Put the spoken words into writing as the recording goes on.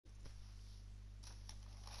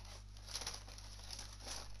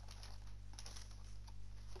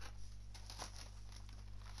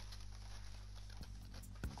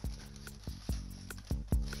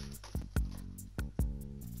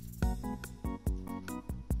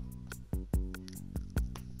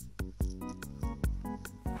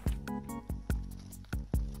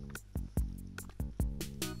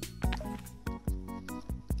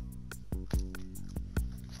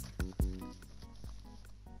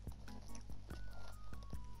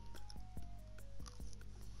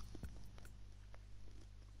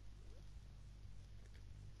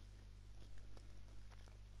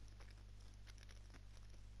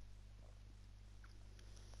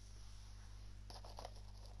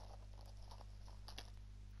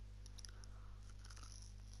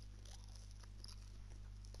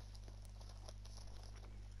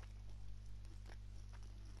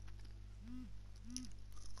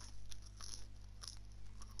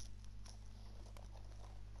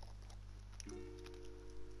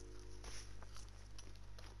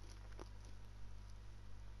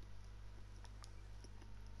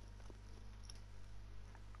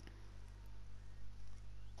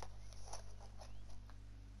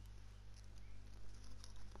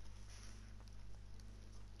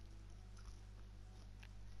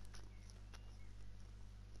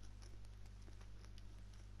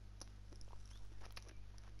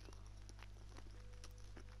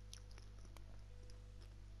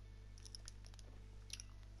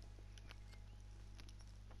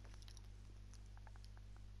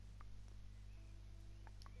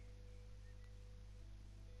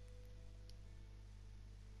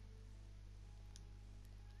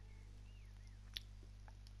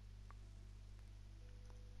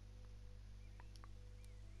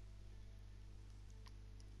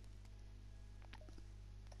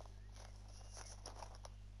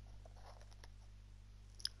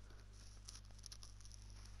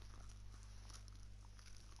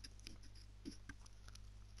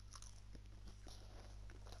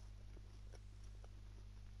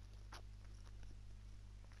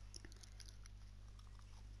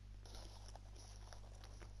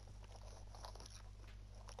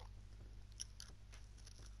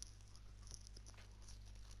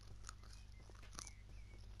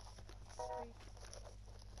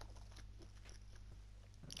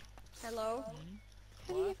Hello?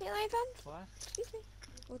 Have What? you seen my phone? What? Excuse me.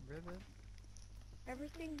 What? Ribbon?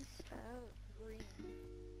 Everything's, green.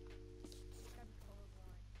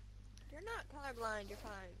 You're not colorblind, you're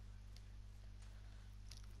fine.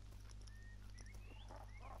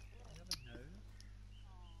 You have a nose?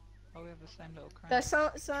 Oh, we have the same little crown. That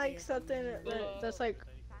sounds like something that's like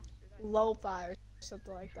lo-fi or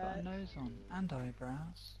something like You've got a that. nose on and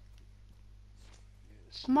eyebrows.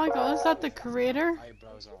 Oh my god, is that the creator?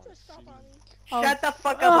 Eyebrows are Oh. Shut the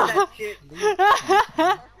fuck up with that shit.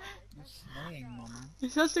 You're slaying, mama.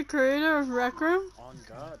 Is that the creator of Rec Room? on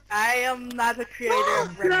God. I am not the creator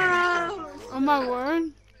of Rec Room. Oh my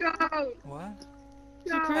word. What?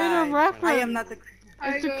 It's the creator of Rec Room. I am not the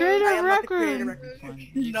It's the creator I of am not Rec the creator of Room. Rec Room.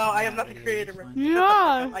 No, I am not the creator of Rec Room. You Shut the fuck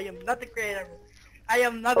are. up. I am not the creator. I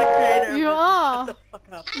am not the creator. You of are. Shut the fuck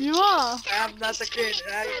up. You are. I am not the creator.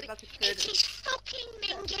 I am not the creator. It is fucking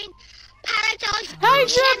minging. Paradise. Hey,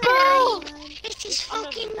 Triple! It is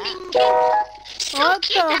fucking minging. What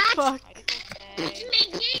the fuck? It's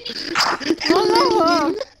minging. What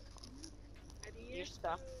the fuck? Your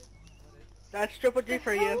stuff. That's Triple G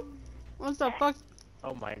for you. What the fuck?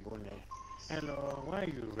 Oh my goodness. Hello, why are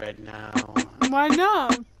you red now? Why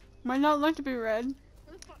not? Why not like to be red?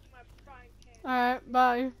 Alright,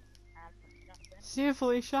 bye. See you,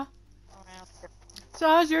 Felicia. So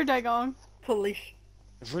how's your day going? Police.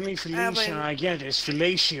 If only Felicia I get is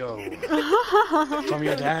fellatio from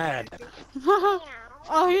your dad.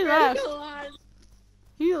 Oh, he left.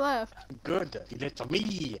 He left. Good, he left for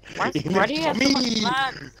me. Why He do left you for have so much me.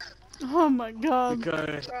 lag? Oh my god.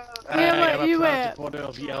 Because Yeah, I am but a you proud wait. supporter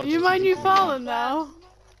of the You mind you LGBT falling now?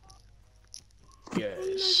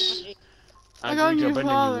 Yes. I I'm got going to your abandon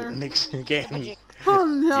father. you next again. Oh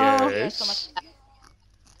no. Why do you have Yes. so much lag?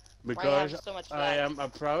 Because so much I lag? am a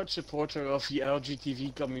proud supporter of the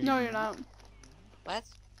LGBT community. No, you're not. What?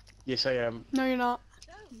 Yes, I am. No, you're not.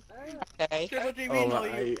 Okay. Triple G, we Oh, know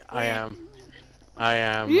you. I am. I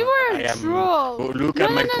am. You were I a am. troll. Oh, look No,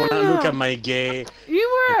 at my no, no, corner. no, Look no. at my gay.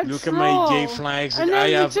 You were a Look troll. at my gay flags. And I then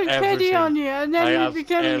you have took everything. pity on you, and I then you have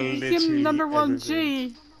became literally number one everything.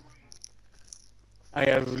 G. I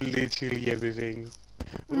have literally everything.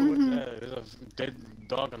 What's that? There's a dead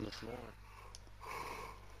dog on the floor.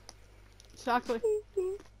 Exactly.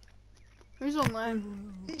 Who's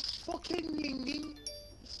online? It's fucking minging.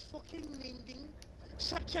 It's fucking minging.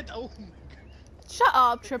 Suck it. Oh my god. Shut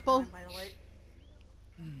up, Triple. By the way.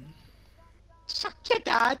 Suck it,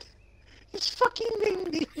 dad. It's fucking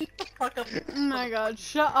minging. Fuck up. Oh my god,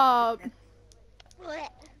 shut up.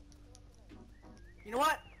 You know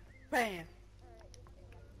what? Bam.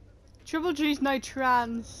 Triple G's now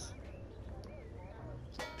trans.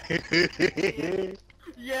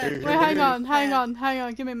 Yeah. Wait, hang on.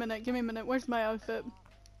 Give me a minute. Where's my outfit?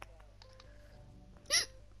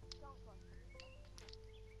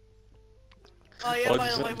 Oh yeah, Oh, by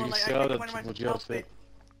do the way, you well, like, I sell picked that one of my Triple G outfit? outfits,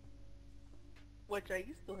 which I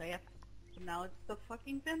used to have, but now it's the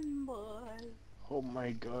fucking femboy. Oh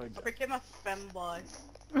my god. I became a femboy.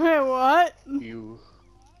 Wait, what? You.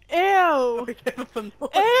 I Ew! became a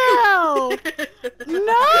femboy. Ew!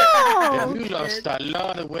 No! You lost a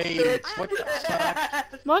lot of weight. What the fuck?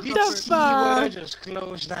 What This the C-word fuck? just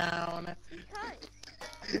closed down.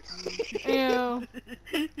 Ew.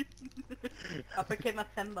 I became a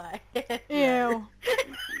femboy. Ew.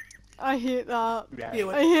 I hate that. Deal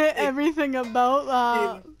with I it. hate everything about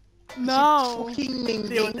that. No. Fucking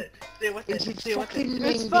Deal with minging. it. Deal with Is it. it Deal with fucking it.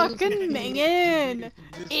 It's minging? fucking minging.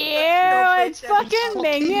 This Ew, it's fucking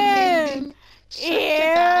minging.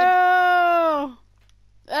 Ew.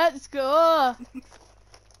 Let's go.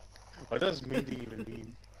 What does minging even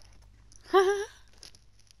mean? I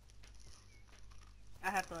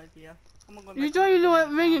have no idea. I'm gonna go You back don't to even know what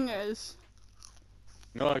the minging is.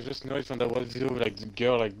 No, I just know it from that one video where, like, the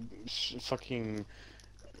girl, like, fucking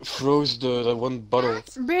froze the one bottle.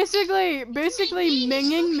 Basically,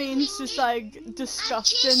 minging means just like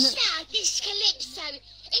disgusting. This calypso.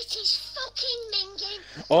 It is fucking minging.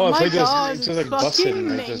 Oh, my it's like god, this, it's like fucking busting,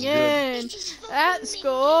 like, that's good. minging. It is fucking Let's minging.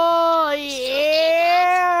 go.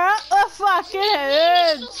 Yeah, the fucking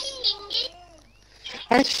head. Fucking minging.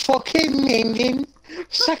 It's fucking minging.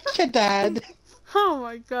 Suck your dad. Oh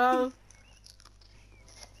my god.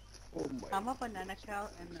 Oh my. I'm a banana cow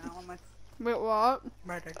and now I'm a Wait, what?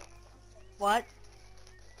 murdered. What?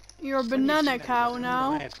 You're a banana cow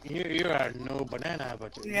now. You are no banana,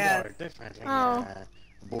 but you Yes. are different. Like, Oh.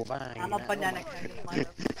 bovine. I'm a banana cow.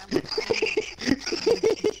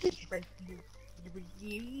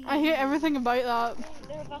 I hate everything about that.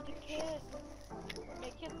 They're about to kiss.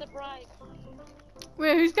 They kiss the bride.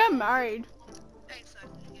 Wait, who's getting married?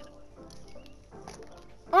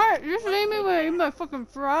 Alright, just leave me where I eat my fucking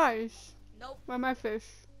fries. Nope. Where my fish?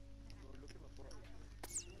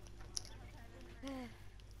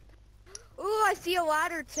 Ooh, I see a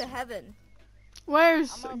ladder to heaven.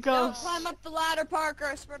 Where's I'm on- Don't Ghost? climb up the ladder, Parker.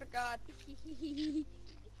 I swear to God. Something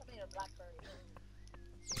a blackberry.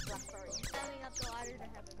 Blackberry. Climbing up the ladder to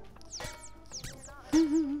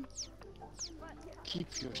heaven.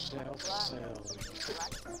 Keep yourself safe.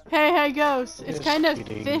 Hey, Ghost. It's Just kind of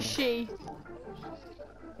kidding. fishy.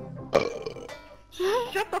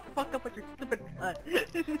 Shut the fuck up with your stupid cunt.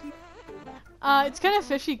 It's kind of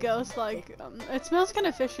fishy, Ghost. Like, it smells kind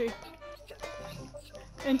of fishy.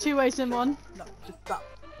 In 2 ways in one. No, just stop.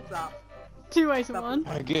 Stop. 2 ways in one.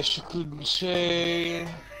 I guess you couldn't say.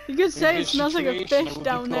 You could say In it this smells like a situation, fish it would be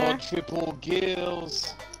down there. called Triple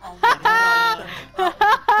gills. Oh my god.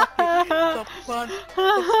 The fun.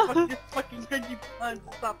 The fucking cringy pun.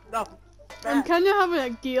 Stop. No. I'm kind of having a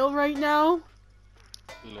gill right now.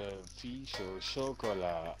 Le fiche au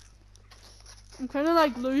chocolat. I'm kind of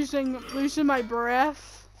like losing my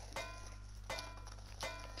breath.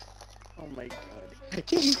 Oh my god.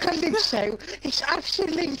 This is Calypso. It's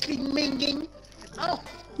absolutely minging. Oh.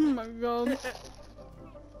 Oh my god.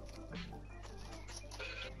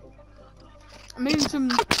 I mean some.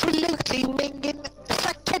 Absolutely minging.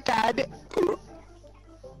 Suck your dad.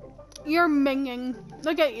 You're minging.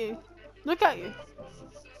 Look at you. Look at you.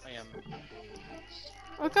 I am.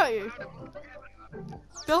 Look at you.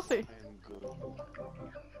 Filthy. I am good.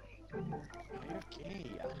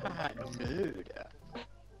 Okay. Haha, nerd.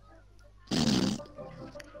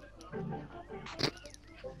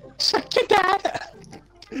 Suck your dad.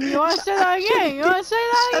 You wanna say that again? You wanna say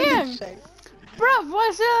that again? Bruv,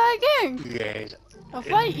 wanna say that again? Yes. I'll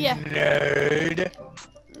fight ya. Nerd.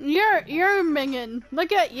 You're minging.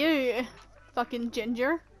 Look at you. Fucking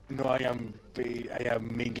ginger. No, I am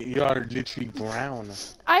minging. You are literally brown.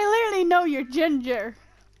 I literally know you're ginger.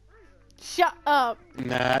 Shut up.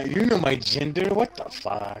 Nah, you know my gender. What the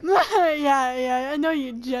fuck? yeah, I know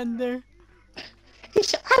your gender.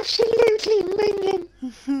 It's absolutely minging.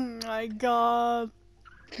 My god.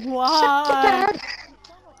 Why?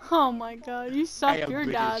 Oh my god, you I suck am your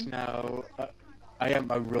British dad. now. I am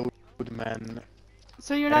a roadman.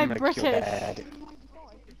 So you're I'm not like your British. dad.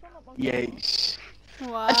 Yes.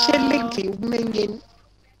 Wow. Absolutely minging.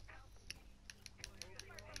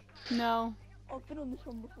 No. I've been on this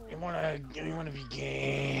one before. You wanna be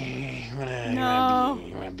gay? No.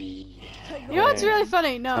 You wanna be? You know what's really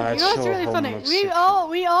funny? No, you know what's so really funny?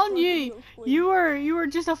 We all knew you were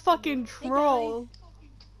just a fucking troll.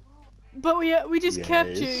 But we just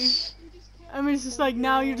kept you. Yes. I mean, it's just like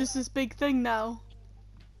now you're just this big thing now.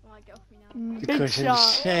 Oh, I go for me now. Big Because I'm shot.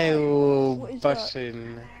 so What is that?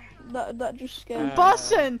 bussin'. That just scared me.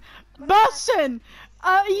 Bussin'! Bussin'!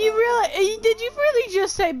 Did you really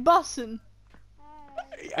just say bussin'?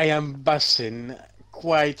 I am bussin',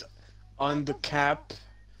 quite on the cap.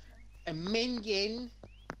 A minion.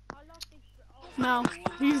 No,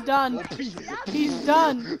 he's done. He's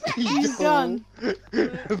done. He's done.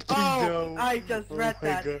 Oh, I just read my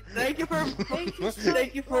that. God. Thank you for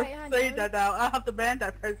thank you for saying that now. I have to ban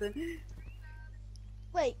that person.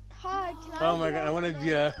 Wait, hi, can I? Oh my god, I wanna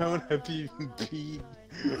be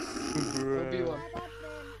Obi-Wan.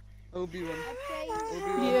 Obi-Wan.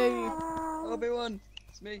 You. Obi-Wan.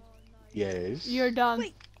 It's me. Yes. You're done.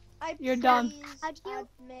 Wait. You're done.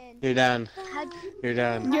 You're done. You're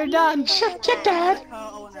done. You're done. Shut your dad.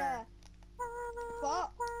 Co-owner.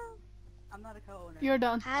 What? I'm not a co-owner. You're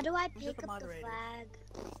done. How do I just pick a up the moderator. flag?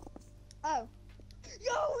 Oh.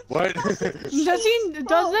 Yo. What?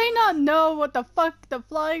 Does they not know what the fuck the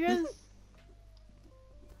flag is?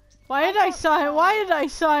 Why did I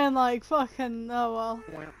sign like fucking oh well.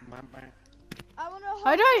 I wanna hold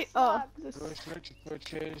How do I the flag.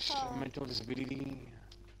 Purchase mental disability.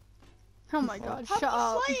 Oh my god, How shut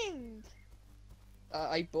up. you swing?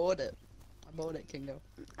 I bought it. I bought it, Kingo.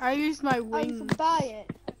 I used my I wing. can buy it.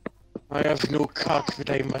 I have no cock, but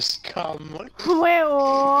I must come. Wait,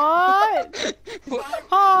 what?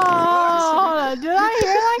 Oh, hold on. Did I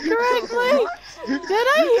hear that correctly? Did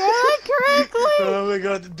I hear that correctly? Oh my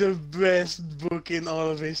god, the best book in all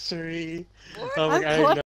of history. Oh my I'm god, I